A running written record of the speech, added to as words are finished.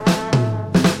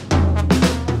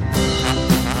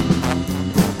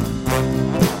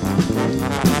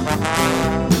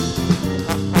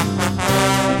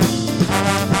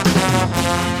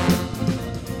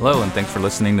and thanks for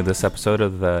listening to this episode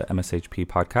of the MSHP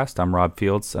podcast. I'm Rob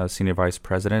Fields, Senior Vice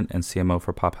President and CMO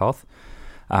for Pop Health.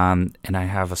 And I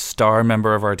have a star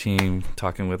member of our team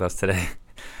talking with us today.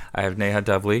 I have Neha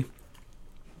Dovely,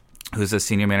 who's a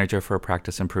Senior Manager for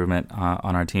Practice Improvement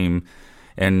on our team.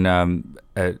 And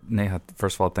Neha,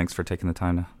 first of all, thanks for taking the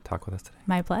time to talk with us today.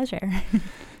 My pleasure.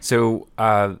 So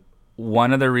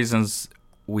one of the reasons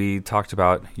we talked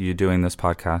about you doing this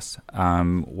podcast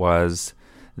was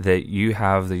that you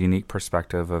have the unique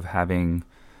perspective of having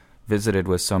visited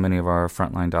with so many of our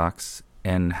frontline docs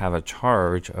and have a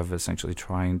charge of essentially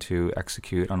trying to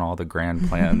execute on all the grand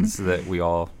plans that we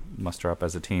all muster up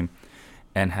as a team,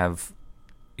 and have,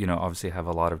 obviously have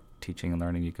a lot of teaching and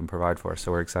learning you can provide for us.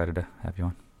 So we're excited to have you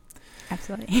on.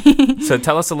 Absolutely. So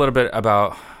tell us a little bit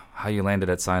about how you landed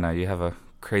at Sinai. You have a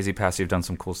crazy past. You've done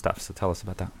some cool stuff. So tell us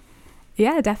about that.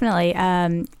 Yeah, definitely.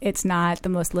 It's not the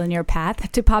most linear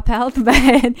path to Pop Health,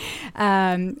 but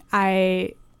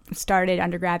I started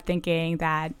undergrad thinking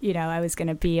that, I was going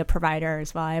to be a provider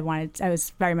as well. I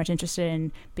was very much interested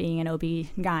in being an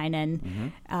OB-GYN,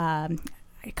 and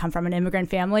I come from an immigrant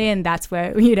family, and that's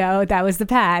where, that was the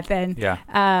path.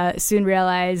 And soon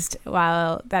realized,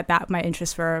 that my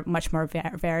interests were much more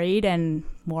varied and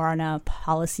more on a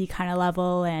policy kind of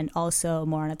level, and also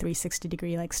more on a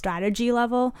 360-degree strategy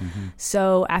level.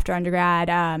 So after undergrad,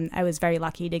 I was very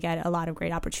lucky to get a lot of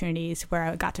great opportunities where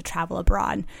I got to travel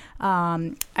abroad.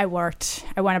 I went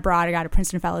abroad. I got a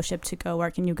Princeton fellowship to go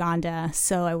work in Uganda.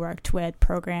 So I worked with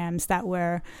programs that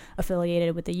were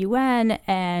affiliated with the UN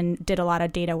and did a lot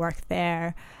of data work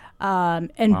there.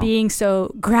 Being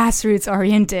so grassroots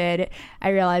oriented, I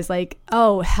realized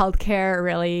healthcare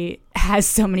really has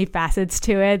so many facets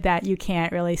to it that you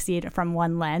can't really see it from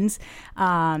one lens.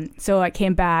 So I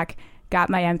came back, got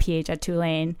my MPH at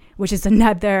Tulane, which is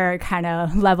another kind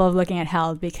of level of looking at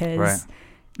health, because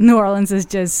New Orleans is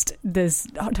just this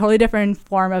totally different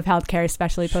form of healthcare,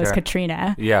 especially post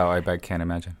Katrina. Yeah, I can't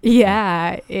imagine.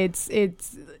 Yeah,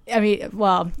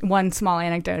 one small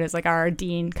anecdote is our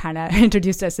dean kind of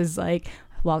introduced us as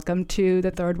welcome to the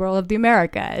third world of the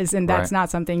Americas. And that's not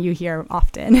something you hear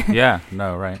often. Yeah,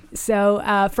 no, right.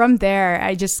 So from there,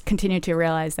 I just continued to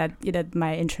realize that,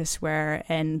 my interests were,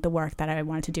 and the work that I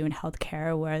wanted to do in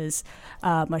healthcare was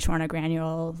much more on a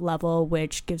granular level,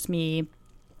 which gives me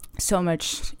so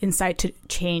much insight to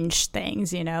change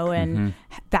things, and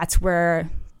that's where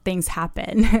things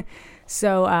happen.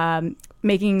 So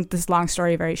making this long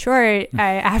story very short,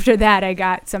 after that, I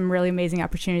got some really amazing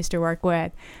opportunities to work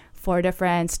with 4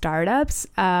 different startups.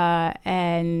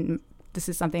 And this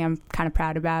is something I'm kind of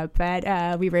proud about,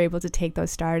 but we were able to take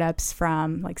those startups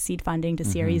from seed funding to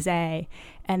Series A,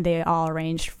 and they all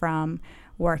ranged from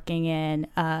working in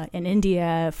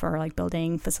India for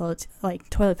building facilities,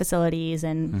 toilet facilities,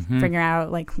 and figuring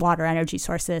out water energy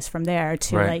sources from there,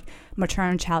 to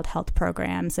maternal child health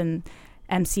programs. And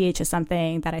MCH is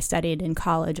something that I studied in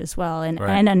college as well, and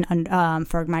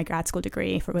for my grad school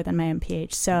degree within my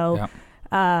MPH. So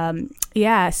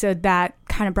so that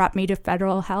kind of brought me to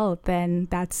federal health, and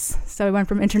so I went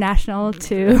from international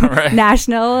to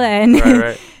national,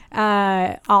 and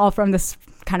all from this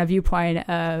kind of viewpoint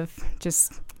of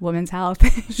just women's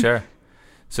health. Sure.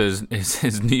 So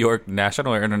is New York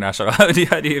national or international? How do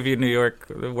you view New York,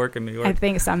 work in New York? I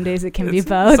think some days it can be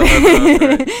both.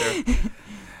 Sure.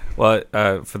 Well,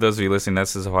 for those of you listening,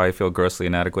 this is why I feel grossly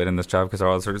inadequate in this job, because there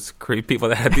are all sorts of great people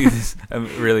that have these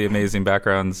really amazing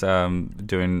backgrounds,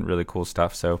 doing really cool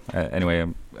stuff. So anyway,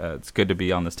 it's good to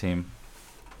be on this team.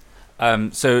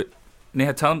 So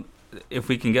Neha, tell them if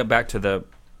we can get back to the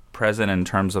present in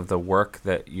terms of the work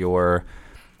that you're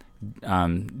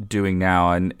doing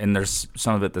now, and there's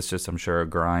some of it that's just, I'm sure, a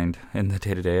grind in the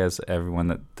day to day, as everyone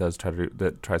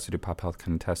that tries to do Pop Health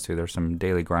can attest to. There's some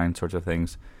daily grind sorts of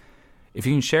things. If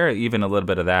you can share even a little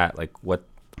bit of that,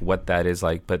 what that is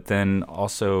like, but then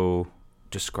also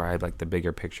describe the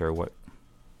bigger picture,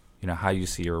 how you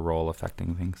see your role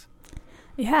affecting things.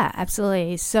 Yeah,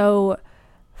 absolutely. So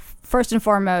first and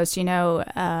foremost,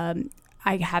 I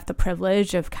have the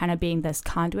privilege of kind of being this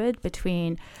conduit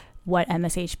between what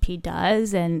MSHP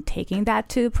does and taking that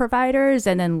to providers,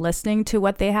 and then listening to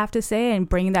what they have to say and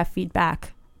bringing that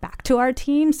feedback back to our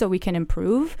team so we can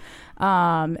improve.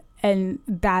 And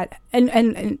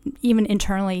even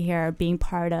internally here, being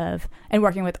part of and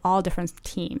working with all different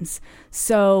teams.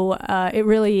 So it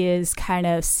really is kind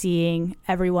of seeing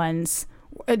everyone's,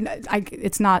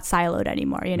 it's not siloed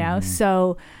anymore,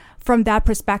 So from that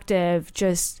perspective,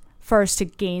 just first to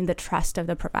gain the trust of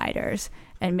the providers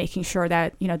and making sure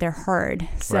that, they're heard.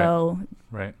 So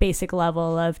Right. basic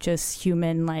level of just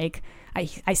human, like, I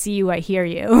see you, I hear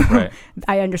you. Right.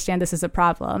 I understand this is a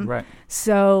problem. Right.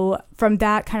 So from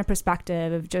that kind of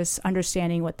perspective of just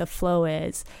understanding what the flow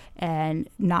is and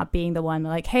not being the one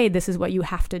like, hey, this is what you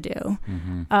have to do.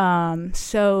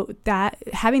 So that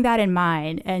having that in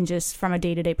mind, and just from a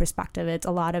day-to-day perspective,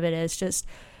 a lot of it is just,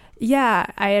 yeah,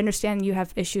 I understand you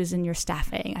have issues in your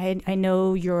staffing. I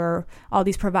know all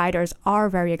these providers are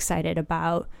very excited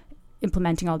about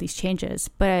implementing all these changes,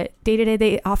 but day to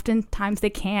day, oftentimes they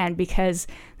can, because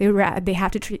they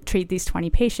have to treat these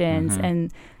 20 patients,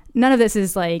 and none of this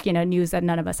is like, news that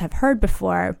none of us have heard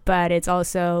before, but it's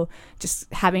also just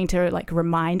having to like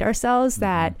remind ourselves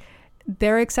that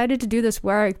they're excited to do this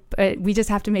work, but we just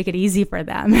have to make it easy for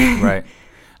them. Right.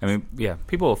 I mean, yeah,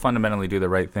 people will fundamentally do the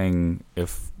right thing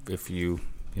if you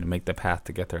make the path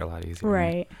to get there a lot easier.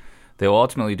 Right. They will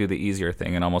ultimately do the easier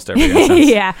thing in almost every instance.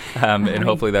 Yeah. And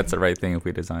hopefully that's the right thing if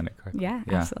we design it correctly. Yeah.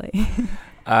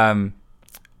 Absolutely.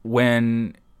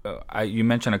 When you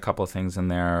mentioned a couple of things in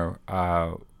there,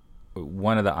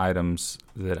 one of the items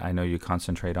that I know you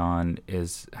concentrate on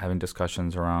is having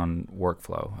discussions around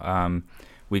workflow.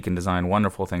 We can design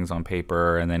wonderful things on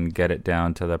paper and then get it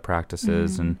down to the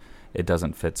practices, and it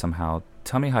doesn't fit somehow.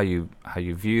 Tell me how you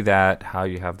view that, how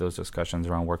you have those discussions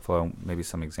around workflow, maybe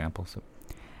some examples.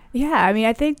 Yeah, I mean,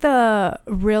 I think the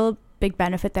real big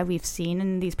benefit that we've seen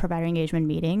in these provider engagement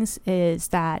meetings is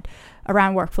that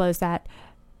around workflows, that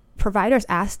providers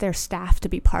ask their staff to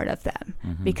be part of them,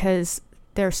 because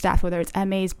their staff, whether it's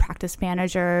MAs, practice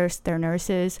managers, their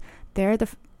nurses, they're the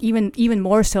even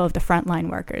more so of the frontline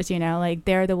workers, like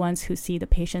they're the ones who see the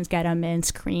patients, get them in,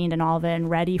 screened and all of it, and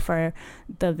ready for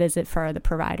the visit for the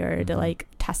provider to like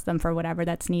test them for whatever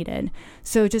that's needed.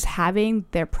 So just having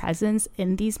their presence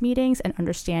in these meetings and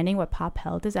understanding what Pop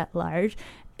Health is at large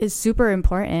is super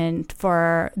important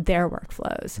for their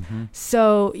workflows.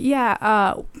 So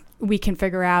we can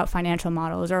figure out financial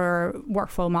models or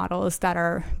workflow models that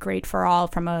are great for all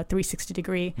from a 360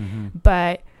 degree,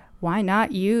 but why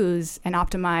not use and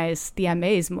optimize the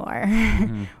MAs more?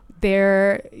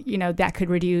 That could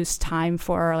reduce time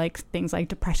for like things like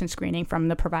depression screening from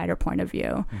the provider point of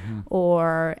view,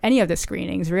 or any of the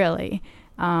screenings really.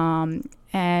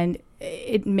 And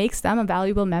it makes them a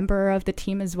valuable member of the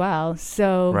team as well.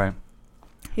 So,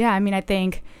 yeah, I mean, I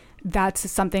think that's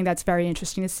something that's very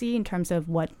interesting to see in terms of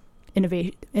what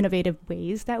innovative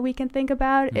ways that we can think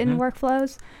about in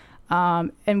workflows.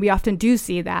 And we often do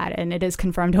see that, and it is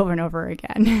confirmed over and over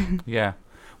again. Yeah.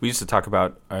 We used to talk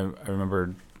about, I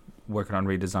remember working on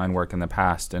redesign work in the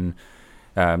past, and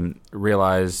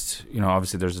realized,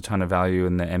 obviously there's a ton of value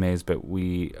in the MAs, but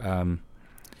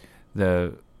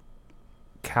the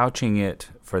couching it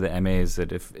for the MAs,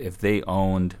 that if they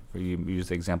owned, you use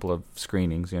the example of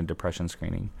screenings, depression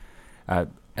screening,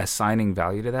 assigning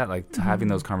value to that, like having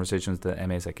those conversations with the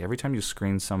MAs, like every time you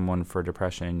screen someone for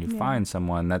depression, you find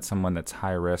someone that's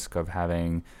high risk of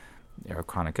having a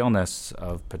chronic illness,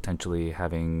 of potentially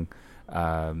having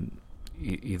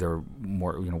either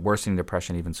more, worsening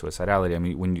depression, even suicidality. I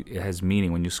mean, it has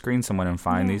meaning. When you screen someone and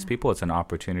find these people, it's an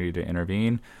opportunity to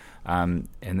intervene. And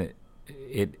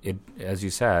it, as you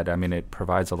said, I mean, it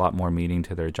provides a lot more meaning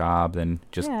to their job than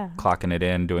just clocking it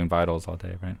in, doing vitals all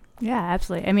day, right? Yeah,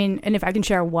 absolutely. I mean, and if I can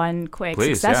share one quick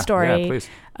story, success story, please.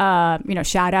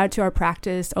 Shout out to our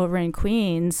practice over in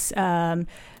Queens.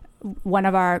 One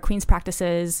of our Queens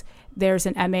practices, there's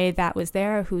an MA that was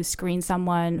there who screened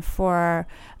someone for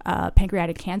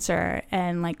pancreatic cancer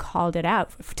and like called it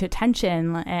out to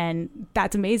attention. And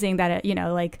that's amazing that,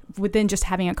 within just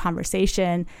having a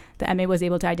conversation, the MA was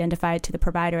able to identify to the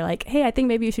provider, like, hey, I think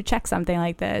maybe you should check something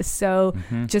like this. So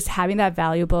just having that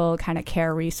valuable kind of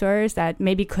care resource that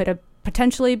maybe could have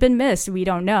potentially been missed, we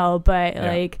don't know, but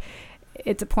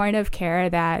it's a point of care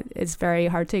that is very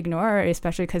hard to ignore,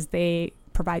 especially because they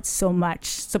provide so much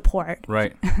support.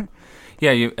 Right.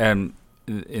 Yeah. And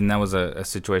that was a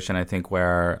situation, I think,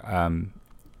 where,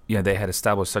 they had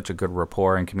established such a good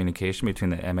rapport and communication between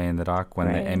the MA and the doc.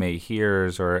 When the MA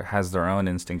hears or has their own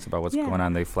instincts about what's going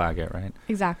on, they flag it, right?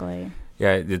 Exactly.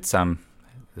 Yeah. It's the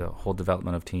whole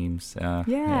development of teams and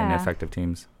effective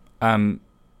teams.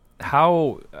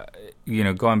 How,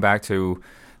 going back to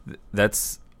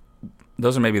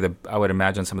those are maybe I would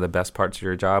imagine some of the best parts of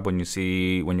your job when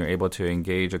you're able to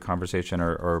engage a conversation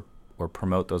or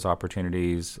promote those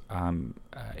opportunities,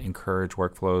 encourage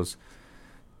workflows.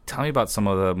 Tell me about some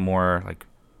of the more like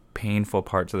painful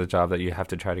parts of the job that you have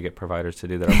to try to get providers to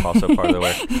do that are also part of the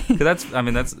work. Because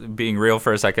that's being real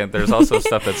for a second. There's also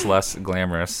stuff that's less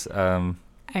glamorous.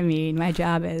 I mean, my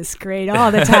job is great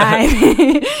all the time.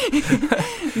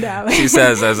 No. She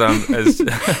says as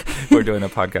we're doing a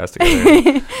podcast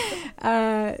together.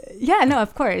 Yeah, no,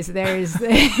 of course. There's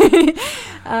the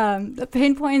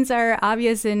pain points are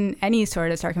obvious in any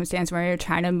sort of circumstance where you're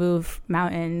trying to move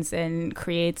mountains and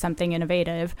create something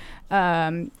innovative.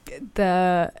 What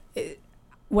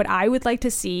I would like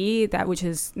to see, that which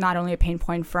is not only a pain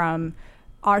point from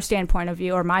our standpoint of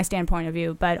view or my standpoint of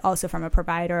view, but also from a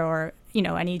provider or,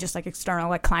 any just like external,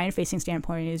 like client facing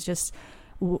standpoint, is just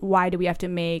why do we have to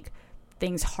make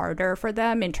things harder for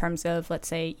them in terms of, let's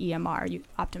say, EMR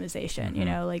optimization?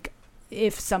 Mm-hmm. Like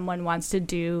if someone wants to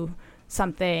do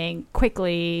something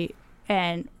quickly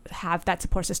and have that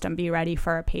support system be ready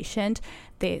for a patient,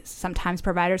 sometimes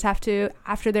providers have to,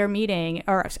 after their meeting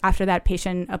or after that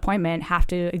patient appointment, have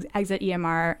to exit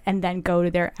EMR and then go to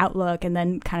their Outlook and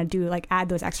then kind of do add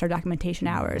those extra documentation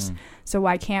hours. So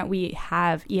why can't we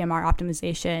have EMR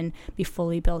optimization be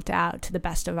fully built out to the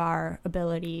best of our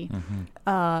ability?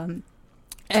 To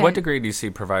what degree do you see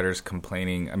providers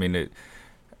complaining? I mean,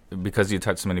 because you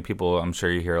touch so many people, I'm sure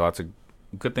you hear lots of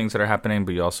good things that are happening,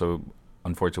 but you also,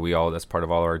 unfortunately, that's part of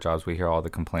all our jobs. We hear all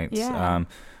the complaints. Yeah.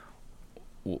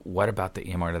 What about the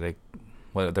EMR?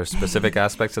 What are there specific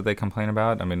aspects that they complain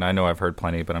about? I mean, I know I've heard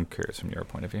plenty, but I'm curious from your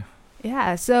point of view.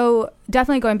 Yeah. So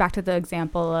definitely going back to the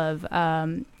example of,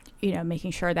 making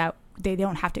sure that they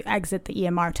don't have to exit the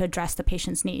EMR to address the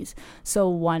patient's needs. So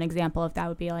one example of that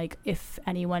would be if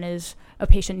a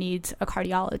patient needs a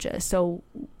cardiologist. So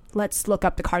let's look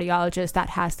up the cardiologist that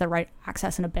has the right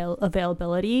access and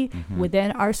availability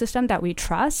within our system that we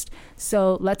trust.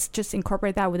 So let's just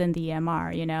incorporate that within the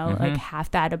EMR,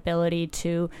 have that ability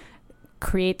to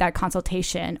create that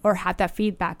consultation or have that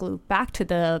feedback loop back to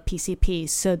the PCP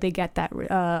so they get that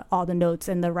all the notes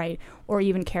and the right, or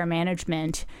even care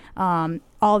management.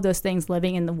 All of those things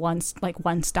living in the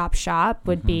one-stop shop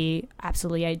would be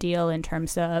absolutely ideal in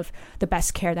terms of the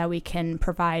best care that we can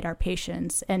provide our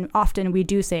patients. And often we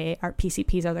do say our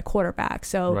PCPs are the quarterback.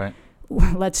 So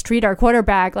let's treat our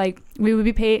quarterback like we would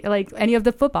be paid like any of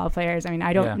the football players. I mean,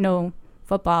 I don't know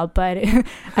football, but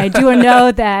I do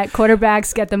know that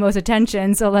quarterbacks get the most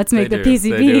attention, so let's make the PCPs.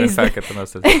 They do, in fact, get the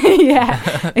most attention.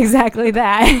 Yeah, exactly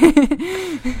that.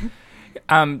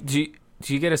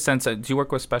 Do you get a sense do you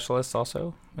work with specialists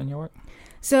also in your work?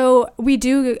 So we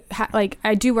do,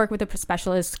 I do work with a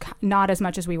specialist, not as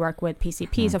much as we work with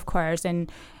PCPs, of course,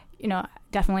 and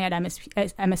definitely at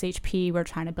MSHP, we're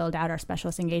trying to build out our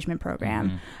specialist engagement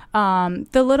program.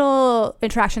 The little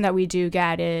interaction that we do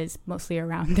get is mostly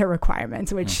around their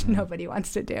requirements, which nobody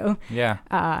wants to do. Yeah.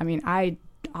 I mean, I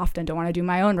often don't want to do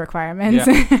my own requirements.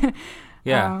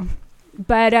 Yeah.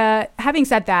 But having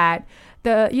said that,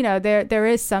 there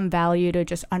is some value to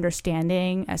just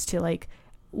understanding as to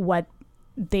what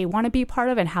they want to be part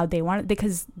of and how they want it,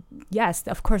 because yes,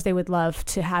 of course they would love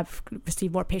to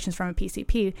receive more patients from a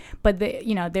PCP, but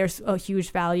there's a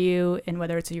huge value in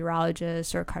whether it's a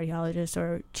urologist or a cardiologist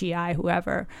or GI,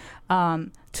 whoever,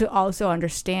 to also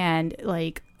understand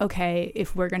okay,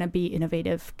 if we're going to be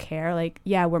innovative care,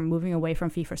 we're moving away from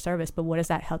fee for service, but what does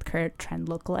that healthcare trend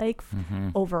look like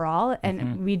overall?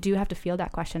 And we do have to field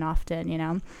that question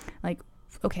often,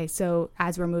 okay, so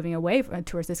as we're moving away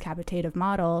towards this capitative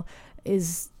model,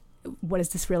 what does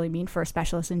this really mean for a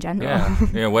specialist in general?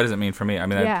 Yeah. What does it mean for me? I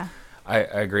mean, I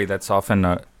agree. That's often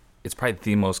it's probably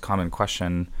the most common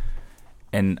question,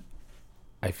 and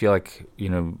I feel like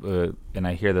and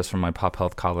I hear this from my pop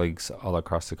health colleagues all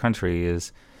across the country,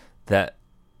 is that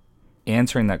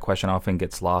answering that question often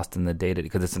gets lost in the data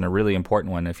because it's a really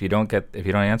important one. If you don't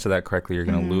answer that correctly, you're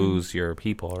going to lose your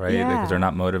people, right? Because they're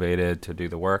not motivated to do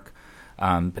the work.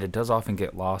 But it does often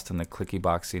get lost in the clicky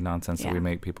boxy nonsense that we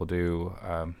make people do.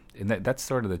 And that's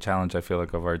sort of the challenge I feel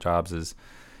like of our jobs is,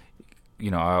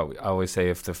 I always say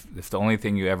if the only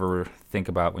thing you ever think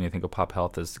about when you think of pop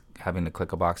health is having to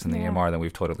click a box in the EMR, then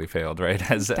we've totally failed,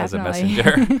 right? As a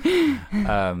messenger.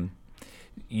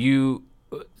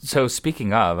 So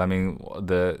speaking of, I mean,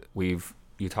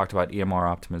 you talked about EMR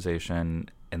optimization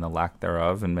and the lack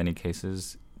thereof in many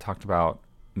cases. Talked about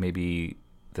maybe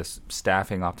this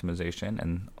staffing optimization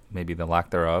and maybe the lack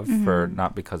thereof, for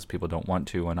not because people don't want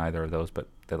to on either of those, but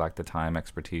they lack the time,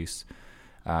 expertise,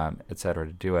 et cetera,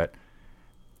 to do it.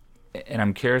 And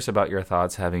I'm curious about your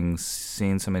thoughts, having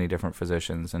seen so many different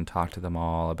physicians and talked to them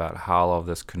all about how all of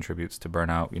this contributes to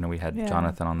burnout. We had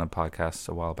Jonathan on the podcast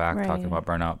a while back talking about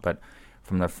burnout, but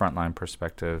from the frontline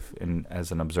perspective and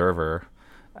as an observer,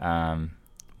 what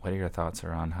are your thoughts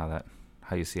around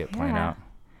how you see it playing out?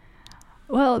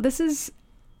 Well, this is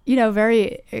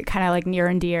very kind of like near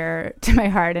and dear to my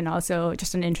heart, and also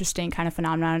just an interesting kind of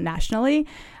phenomenon nationally,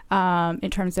 in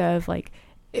terms of like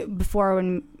before,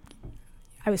 when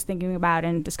I was thinking about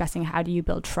and discussing how do you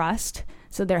build trust.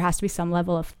 So there has to be some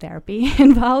level of therapy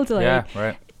involved. Like, yeah,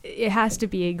 right. It has to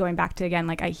be going back to, again,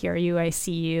 like, I hear you, I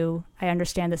see you, I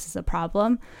understand this is a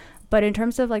problem. But in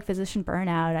terms of like physician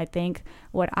burnout, I think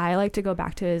what I like to go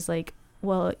back to is like,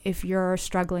 well, if you're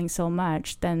struggling so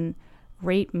much, then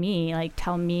rate me, like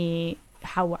tell me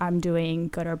how I'm doing,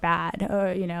 good or bad.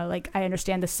 Or, like, I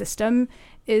understand the system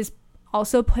is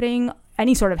also putting,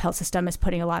 any sort of health system is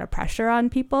putting a lot of pressure on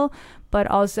people, but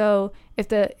also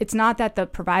it's not that the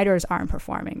providers aren't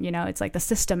performing, it's like the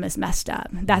system is messed up.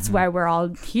 That's why we're all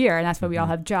here, and that's why we all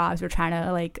have jobs. We're trying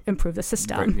to like improve the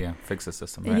system. Right, yeah, fix the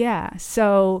system. Right? Yeah.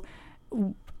 So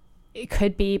it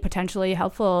could be potentially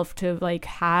helpful to like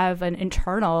have an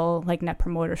internal like net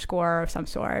promoter score of some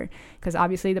sort, because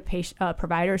obviously the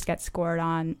providers get scored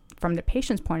on from the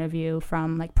patient's point of view,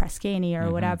 from like Press Ganey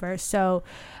or whatever. So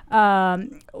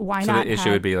why not? So the issue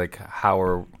would be like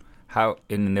how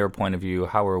in their point of view,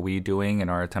 how are we doing in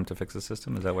our attempt to fix the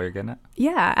system? Is that what you're getting at?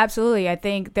 Yeah, absolutely. I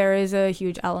think there is a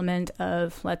huge element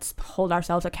of let's hold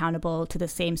ourselves accountable to the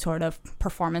same sort of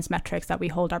performance metrics that we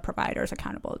hold our providers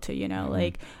accountable to,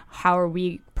 like how are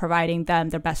we providing them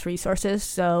their best resources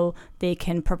so they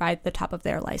can provide the top of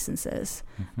their licenses.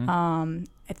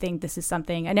 I think this is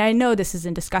something, and I know this is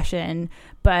in discussion,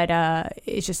 but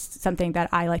it's just something that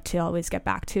I like to always get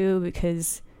back to,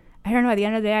 because I don't know, at the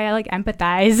end of the day, I like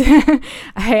empathize.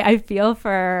 I feel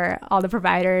for all the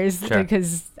providers,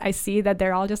 because I see that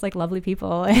they're all just like lovely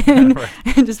people and,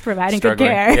 and just providing good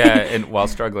care. Yeah, and while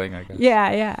struggling, I guess.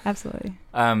 Yeah, absolutely.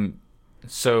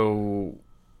 So,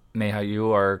 Neha,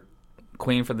 you are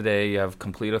queen for the day. You have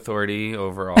complete authority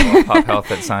over all of Pop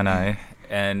Health at Sinai.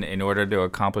 And in order to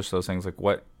accomplish those things, like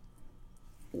what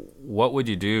would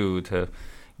you do to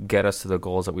get us to the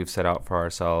goals that we've set out for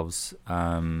ourselves,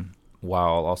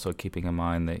 while also keeping in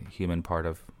mind the human part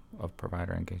of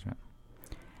provider engagement?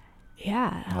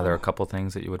 Yeah. Are there a couple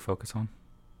things that you would focus on?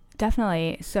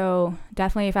 Definitely. So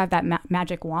definitely if I have that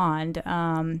magic wand,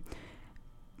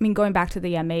 going back to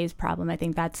the MA's problem, I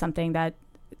think that's something that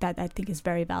I think is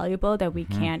very valuable, that we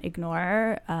can't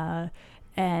ignore.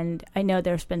 And I know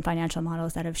there's been financial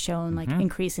models that have shown like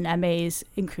increase in MAs,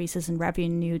 increases in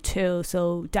revenue too.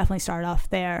 So definitely start off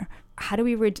there. How do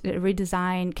we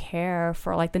redesign care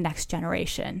for like the next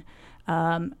generation?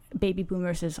 Baby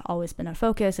boomers has always been a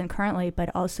focus, and currently, but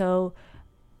also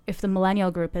if the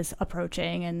millennial group is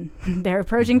approaching, and they're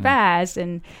approaching fast,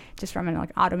 and just from an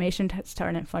like automation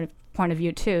point of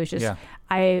view too, it's just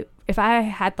if I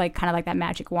had like kind of like that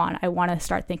magic wand, I want to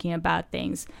start thinking about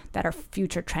things that are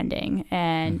future trending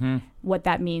and what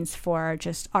that means for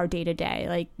just our day to day.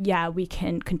 Like, yeah, we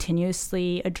can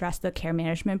continuously address the care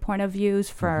management point of views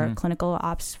for clinical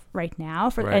ops right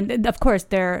now. And of course,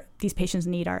 these patients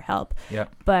need our help. Yeah.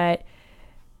 But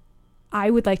I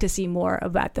would like to see more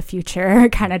about the future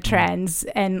kind of trends,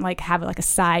 and like have like a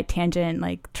side tangent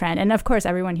like trend. And of course,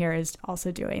 everyone here is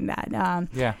also doing that.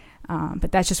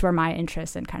 But that's just where my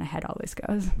interest and kind of head always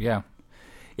goes. Yeah.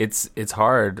 It's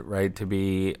hard, right, to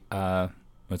be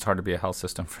it's hard to be a health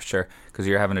system for sure, because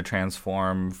you're having to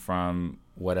transform from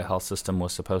what a health system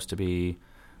was supposed to be,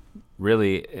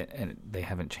 really, and they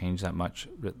haven't changed that much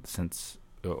since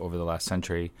over the last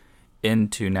century,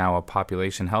 into now a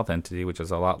population health entity, which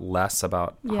is a lot less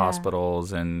about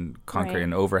hospitals and concrete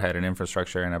and overhead and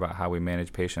infrastructure, and about how we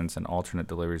manage patients and alternate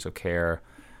deliveries of care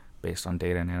based on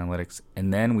data and analytics.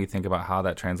 And then we think about how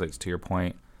that translates, to your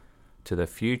point, to the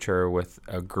future with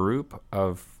a group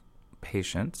of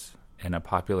patients in a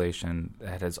population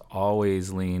that has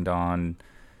always leaned on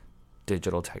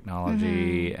digital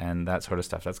technology and that sort of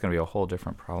stuff. That's going to be a whole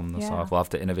different problem to solve. We'll have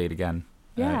to innovate again,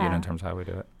 in terms of how we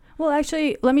do it. Well,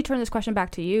 actually, let me turn this question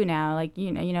back to you now. Like,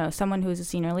 someone who's a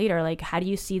senior leader, like, how do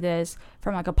you see this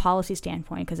from like a policy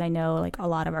standpoint? Because I know like a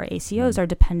lot of our ACOs are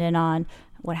dependent on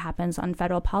what happens on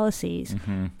federal policies,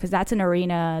 because that's an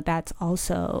arena that's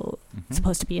also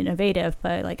supposed to be innovative.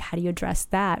 But like, how do you address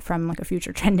that from like a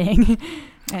future trending?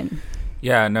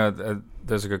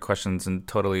 Those are good questions, and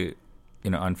totally,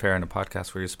 unfair in a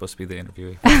podcast where you're supposed to be the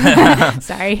interviewee.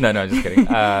 Sorry. No, just kidding.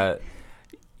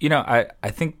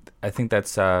 I think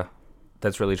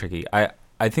that's really tricky.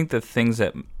 I think the things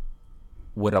that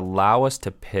would allow us to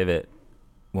pivot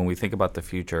when we think about the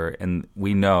future, and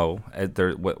we know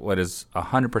what is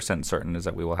 100% certain is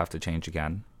that we will have to change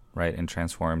again, right, and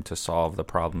transform to solve the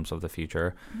problems of the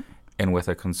future, and with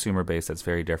a consumer base that's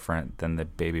very different than the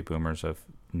baby boomers of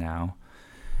now.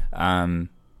 And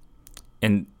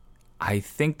I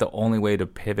think the only way to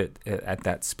pivot at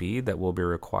that speed that will be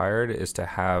required is to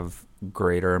have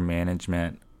greater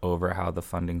management over how the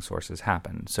funding sources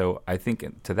happen. So I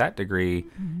think to that degree,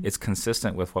 it's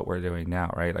consistent with what we're doing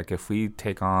now, right? Like if we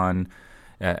take on,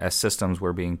 as systems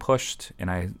we're being pushed,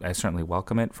 and I certainly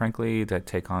welcome it, frankly, to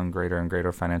take on greater and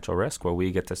greater financial risk where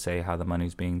we get to say how the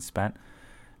money's being spent.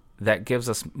 That gives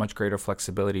us much greater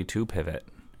flexibility to pivot,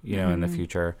 in the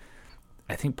future.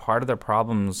 I think part of the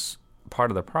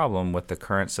problem with the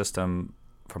current system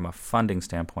from a funding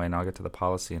standpoint, and I'll get to the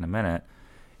policy in a minute,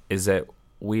 is that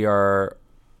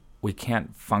we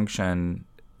can't function.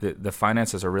 The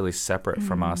finances are really separate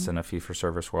from us in a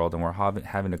fee-for-service world, and we're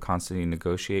having to constantly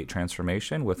negotiate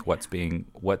transformation with what's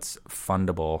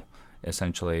fundable,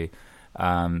 essentially,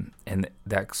 and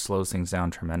that slows things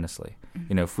down tremendously.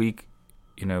 If we,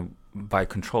 by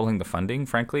controlling the funding,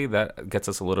 frankly, that gets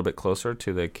us a little bit closer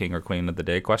to the king or queen of the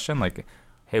day question, like,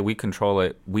 hey, we control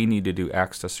it. We need to do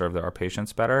X to serve our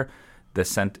patients better.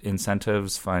 The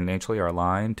incentives financially are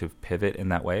aligned to pivot in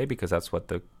that way because that's what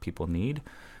the people need.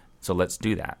 So let's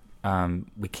do that.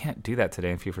 We can't do that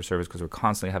today in fee-for-service because we're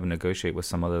constantly having to negotiate with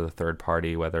some other third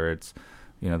party, whether it's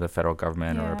the federal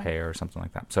government or a payer or something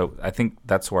like that. So I think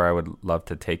that's where I would love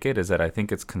to take it, is that I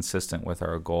think it's consistent with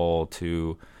our goal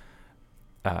to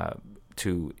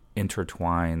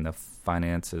intertwine the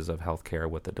finances of healthcare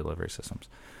with the delivery systems.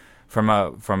 From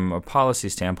a policy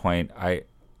standpoint,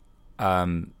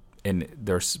 and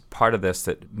there's part of this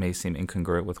that may seem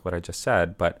incongruent with what I just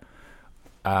said, but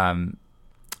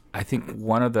I think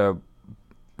one of the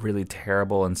really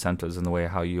terrible incentives in the way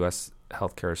how U.S.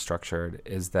 healthcare is structured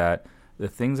is that the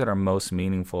things that are most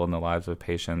meaningful in the lives of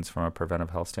patients from a preventive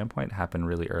health standpoint happen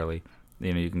really early.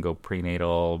 You can go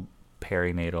prenatal,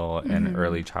 perinatal, and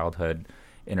early childhood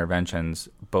interventions,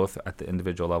 both at the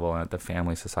individual level and at the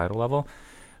family societal level.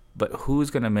 But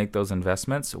who's going to make those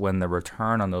investments when the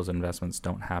return on those investments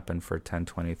don't happen for 10,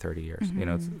 20, 30 years? And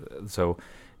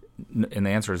the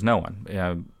answer is no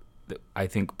one. I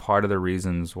think part of the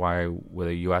reasons why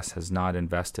the U.S. has not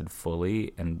invested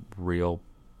fully in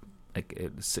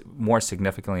more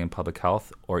significantly in public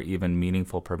health or even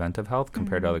meaningful preventive health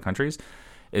compared to other countries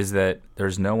is that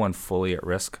there's no one fully at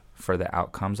risk for the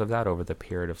outcomes of that over the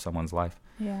period of someone's life.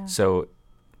 Yeah. So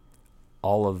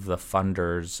all of the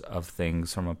funders of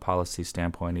things from a policy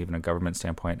standpoint, even a government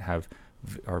standpoint,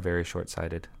 are very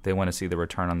short-sighted. They want to see the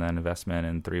return on that investment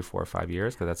in 3, 4, 5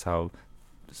 years because that's how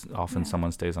often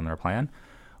someone stays on their plan.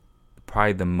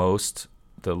 Probably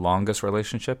the longest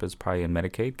relationship is probably in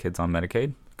Medicaid, kids on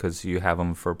Medicaid, because you have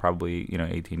them for probably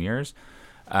 18 years.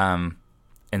 And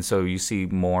so you see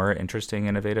more interesting,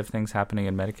 innovative things happening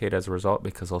in Medicaid as a result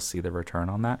because they'll see the return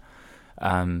on that.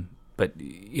 But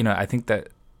I think that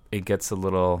it gets a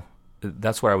little.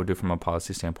 That's what I would do from a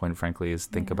policy standpoint, frankly, is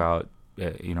think about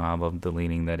I'm the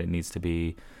leaning that it needs to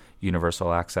be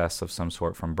universal access of some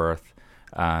sort from birth.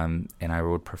 And I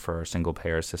would prefer a single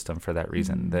payer system for that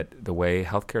reason, that the way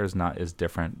healthcare is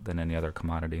different than any other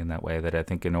commodity in that way, that I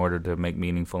think in order to make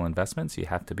meaningful investments, you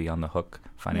have to be on the hook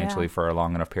financially for a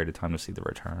long enough period of time to see the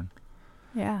return.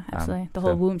 Yeah, absolutely. The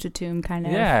whole womb to tomb kind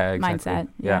of mindset.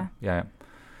 Yeah.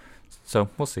 So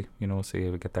we'll see. We'll see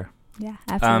if we get there. Yeah,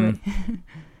 absolutely.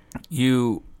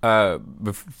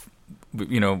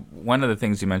 One of the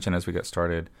things you mentioned as we got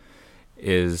started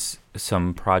is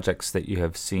some projects that you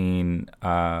have seen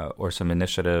or some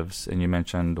initiatives, and you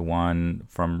mentioned one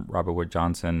from Robert Wood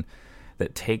Johnson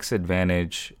that takes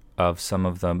advantage of some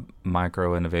of the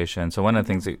micro innovation. So one of the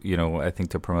things that, I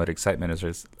think to promote excitement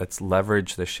is let's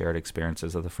leverage the shared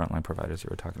experiences of the frontline providers you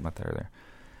were talking about there earlier.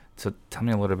 So tell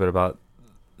me a little bit about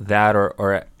that,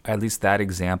 or at least that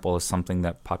example is something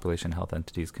that population health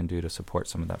entities can do to support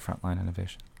some of that frontline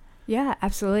innovation. Yeah,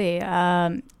 absolutely.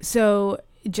 So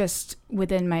just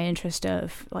within my interest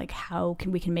of how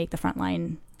we can make the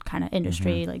frontline kind of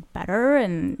industry better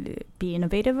and be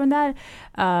innovative in that.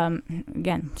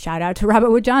 Again, shout out to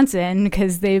Robert Wood Johnson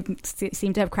because they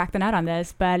seem to have cracked the nut on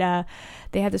this. But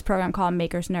they have this program called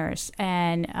Maker's Nurse,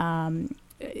 and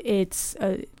it's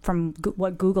from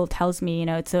what Google tells me,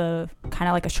 it's a kind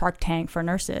of like a Shark Tank for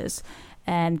nurses,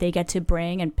 and they get to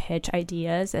bring and pitch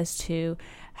ideas as to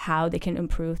how they can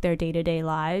improve their day-to-day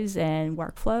lives and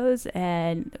workflows,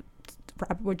 and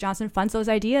Robert Wood Johnson funds those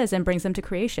ideas and brings them to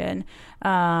creation.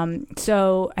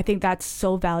 So I think that's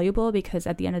so valuable because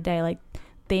at the end of the day,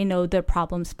 they know their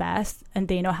problems best and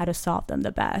they know how to solve them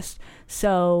the best.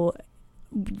 So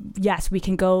yes, we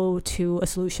can go to a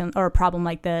solution or a problem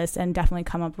like this and definitely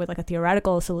come up with a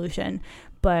theoretical solution,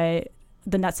 but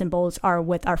the nuts and bolts are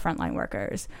with our frontline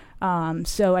workers.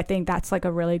 So I think that's like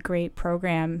a really great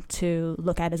program to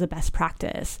look at as a best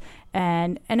practice.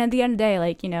 And at the end of the day,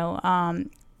 like, you know,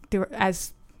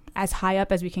 as high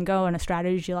up as we can go on a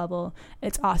strategy level,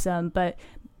 it's awesome. But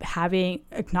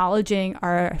acknowledging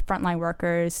our frontline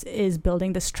workers is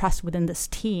building this trust within this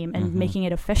team and making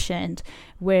it efficient,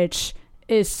 which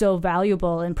is so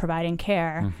valuable in providing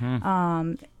care.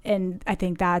 And I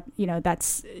think that, you know,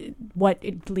 that's what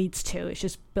it leads to. It's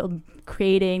just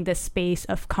creating this space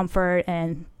of comfort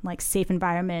and like safe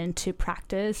environment to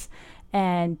practice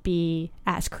and be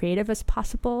as creative as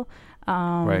possible.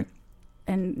 Right.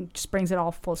 And just brings it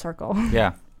all full circle.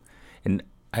 Yeah. And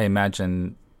I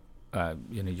imagine,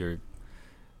 you know,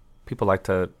 people like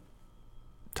to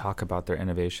talk about their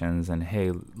innovations and, hey,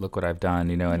 look what I've done,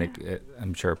 you know, and it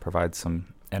I'm sure it provides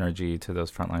some energy to those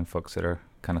frontline folks that are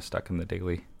kind of stuck in the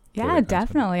daily. Yeah,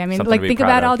 definitely. I mean, like, think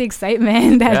about all the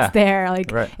excitement that's there.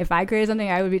 Like, right. If I created something,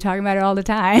 I would be talking about it all the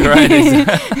time. Right.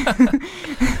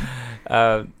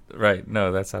 Right.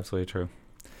 No, that's absolutely true.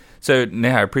 So,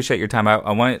 Neha, I appreciate your time.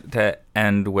 I want to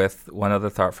end with one other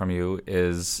thought from you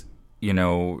is, you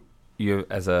know,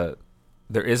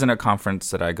 there isn't a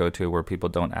conference that I go to where people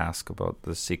don't ask about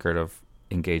the secret of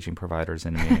engaging providers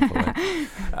in a meaningful way.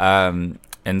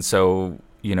 And so,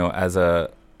 you know, as a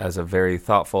very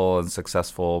thoughtful and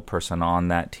successful person on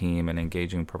that team and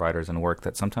engaging providers in work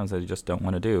that sometimes they just don't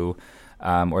want to do,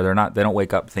 or they don't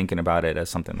wake up thinking about it as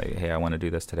something hey, I want to do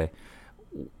this today.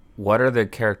 What are the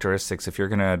characteristics, if you're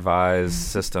going to advise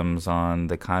systems on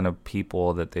the kind of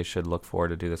people that they should look for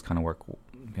to do this kind of work,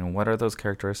 you know, what are those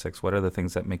characteristics? What are the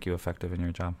things that make you effective in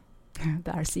your job?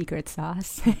 Our secret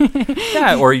sauce.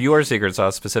 Yeah, or your secret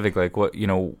sauce specifically. Like, what, you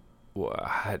know,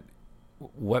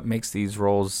 what makes these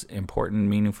roles important,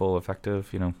 meaningful, effective?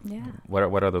 You know,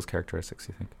 what are those characteristics,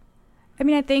 you think? I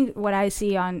mean, I think what I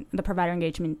see on the provider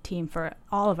engagement team for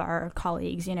all of our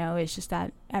colleagues, you know, is just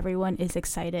that everyone is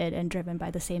excited and driven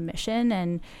by the same mission,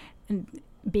 and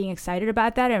being excited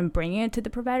about that and bringing it to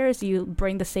the providers, you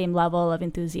bring the same level of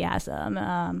enthusiasm.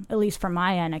 At least from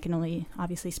my end, I can only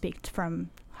obviously speak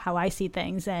from how I see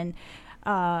things. And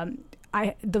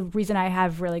the reason I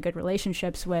have really good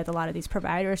relationships with a lot of these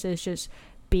providers is just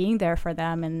being there for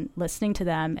them and listening to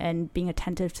them and being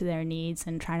attentive to their needs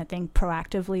and trying to think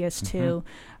proactively as to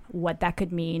what that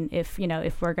could mean if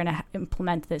we're going to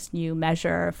implement this new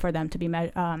measure for them to be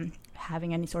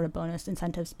having any sort of bonus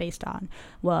incentives based on,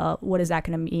 well, what is that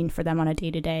going to mean for them on a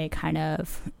day-to-day kind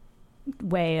of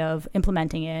way of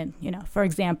implementing it? You know, for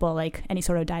example, like any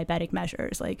sort of diabetic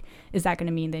measures, like, is that going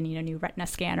to mean they need a new retina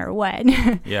scan or what?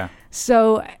 Yeah.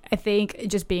 So I think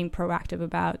just being proactive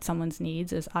about someone's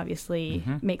needs is obviously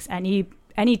makes any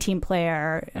team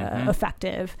player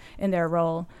effective in their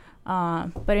role.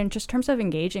 But in just terms of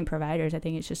engaging providers, I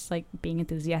think it's just like being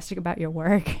enthusiastic about your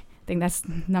work. I think that's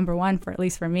number one, for at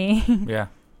least for me. Yeah.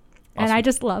 Awesome. And I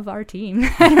just love our team.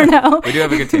 I don't know. We do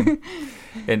have a good team.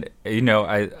 And, you know,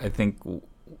 I think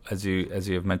as you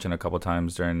have mentioned a couple of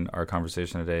times during our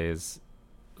conversation today, is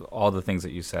all the things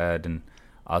that you said, and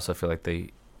I also feel like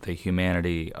the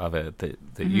humanity of it that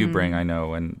you bring, I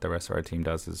know, and the rest of our team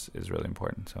does is really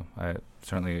important. So I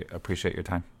certainly appreciate your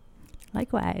time.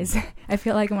 Likewise. I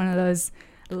feel like I'm one of those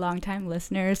long-time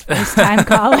listeners, first-time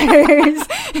callers.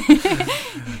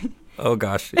 Oh,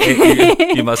 gosh.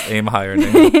 You must aim higher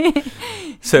now.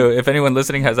 So if anyone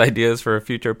listening has ideas for a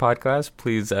future podcast,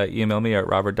 please email me at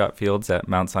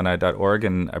robert.fields@mountsinai.org,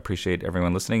 and I appreciate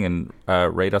everyone listening. And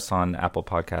rate us on Apple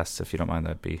Podcasts if you don't mind.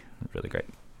 That'd be really great.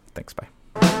 Thanks. Bye.